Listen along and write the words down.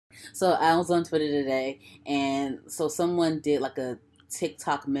So I was on Twitter today, and so someone did like a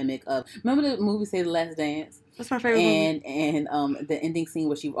TikTok mimic of, remember the movie Say the Last Dance? That's my favorite movie. And the ending scene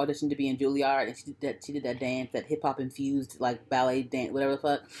where she auditioned to be in Juilliard, and she did that dance, that hip hop infused like ballet dance, whatever the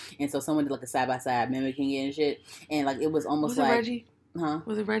fuck. And so someone did like a side by side mimicking it and shit, and like it was almost Was it like, Reggie? huh?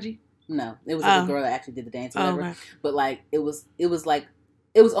 Was it Reggie? No, it was like a girl that actually did the dance or whatever. Okay. But like it was like,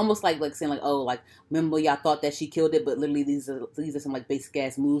 it was almost like saying like, oh, like, remember y'all thought that she killed it, but literally these are some like basic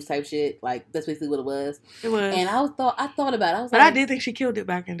ass moves type shit. Like that's basically what it was. It was. And I thought about it. I was but like, I did think she killed it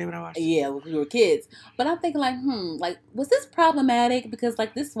back in the day when I watched it. Yeah, when we were kids. But I'm thinking like, like, was this problematic? Because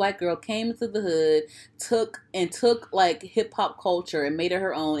like this white girl came into the hood, took like hip hop culture and made it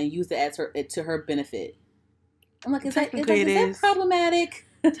her own and used it as to her benefit. I'm like, is that problematic?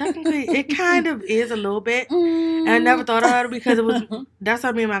 Technically, it kind of is a little bit. And I never thought about it because it was, that's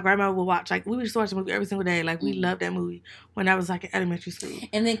what me and my grandma would watch. Like, we would just watch the movie every single day. Like, we loved that movie when I was like in elementary school.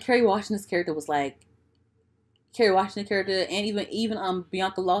 And then Kerry Washington's character was like, and even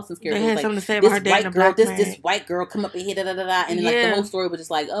Bianca Lawson's character. They had was something like, to say about her dad and black man. This white girl come up and hit and then like the whole story was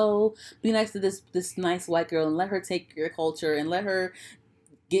just like, oh, be nice to this nice white girl and let her take your culture and let her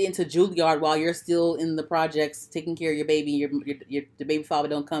get into Juilliard while you're still in the projects taking care of your baby. Your the baby father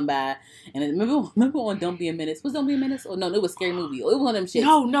don't come by. And then, remember on Don't Be a Menace? Was Don't Be a Menace? Oh no, it was a scary movie. It was one of them shit.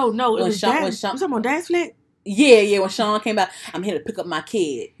 No. It was Sean, dance. Was talking about Dance Flick? Yeah. When Sean came back, I'm here to pick up my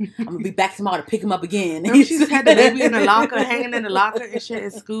kid. I'm gonna be back tomorrow to pick him up again. Remember she just had the baby in the locker, hanging in the locker and shit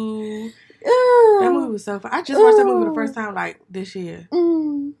at school. That movie was so fun. I just watched that movie for the first time like this year.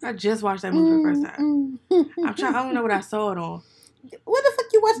 I just watched that movie for the first time. I don't know what I saw it on. Where the fuck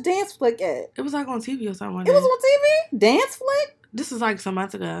you watch Dance Flick at? It was like on TV or something. It was on TV? Dance Flick? This was like some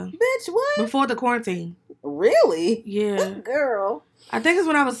months ago. Bitch, what? Before the quarantine. Really? Yeah. Girl. I think it's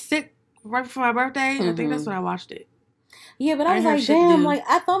when I was sick right before my birthday. I think that's when I watched it. Yeah, but I was like, damn, like,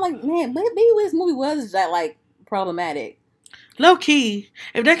 I thought like, man, maybe this movie was that like problematic. Low key.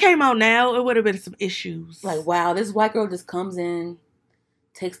 If that came out now, it would have been some issues. Like, wow, this white girl just comes in,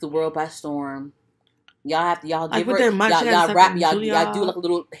 takes the world by storm. Y'all give her, y'all rap, y'all do like a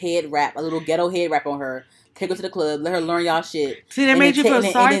little head rap, a little ghetto head rap on her. Take her to the club, let her learn y'all shit. See, they made you feel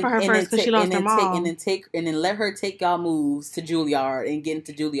sorry for her first because she lost her mom. And then let her take y'all moves to Juilliard and get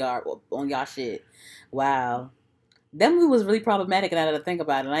into Juilliard on y'all shit. Wow. That movie was really problematic, and I had to think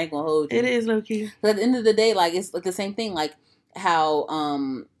about it. I ain't gonna hold you. It is low key. But at the end of the day, like, it's like the same thing, like how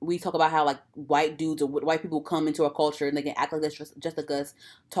we talk about how like white dudes or white people come into our culture and they can act like us, just like us,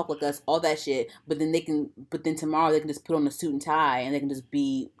 talk like us, all that shit. But then tomorrow they can just put on a suit and tie and they can just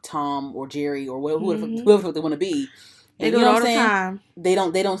be Tom or Jerry or whoever they want to be. They do it all the time.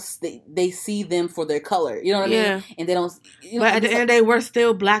 They see them for their color. You know what I mean? And they don't. But at the end of the day, we're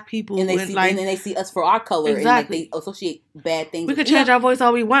still black people, and they see us for our color. Exactly. And like, they associate bad things. We could change our voice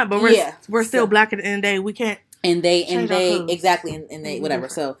all we want, but we're still black at the end of the day. We can't. And they exactly, and they whatever.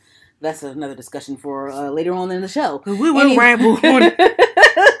 So that's another discussion for later on in the show. We will ramble on it.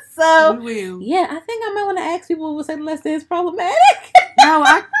 So we will. Yeah, I think I might want to ask people who say the less is problematic. No,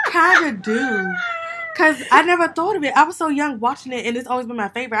 I kind of do. Because I never thought of it. I was so young watching it, and it's always been my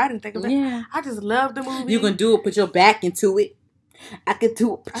favorite. I didn't think of it. Yeah. I just love the movie. You can do it. Put your back into it. I can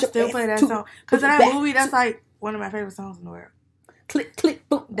do it. I still play that song. Because that movie, that's like one of my favorite songs in the world. Click, click,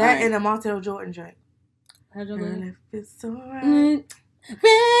 boom. That and the Montel Jordan joint. And if it's alright.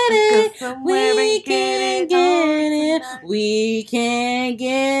 Ready, we can get it. We can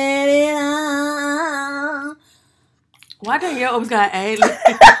get it on. Why the hell always got A?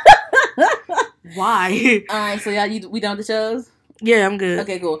 Why? Alright, so y'all, we done with the shows? Yeah, I'm good.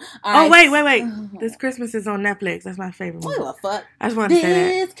 Okay, cool. All right. Wait. This Christmas is on Netflix. That's my favorite movie. What the fuck? I just wanted to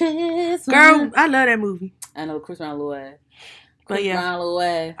say that. Christmas. Girl, I love that movie. I know, Chris Brown away. But yeah,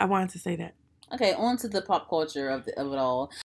 I wanted to say that. Okay, on to the pop culture of it all.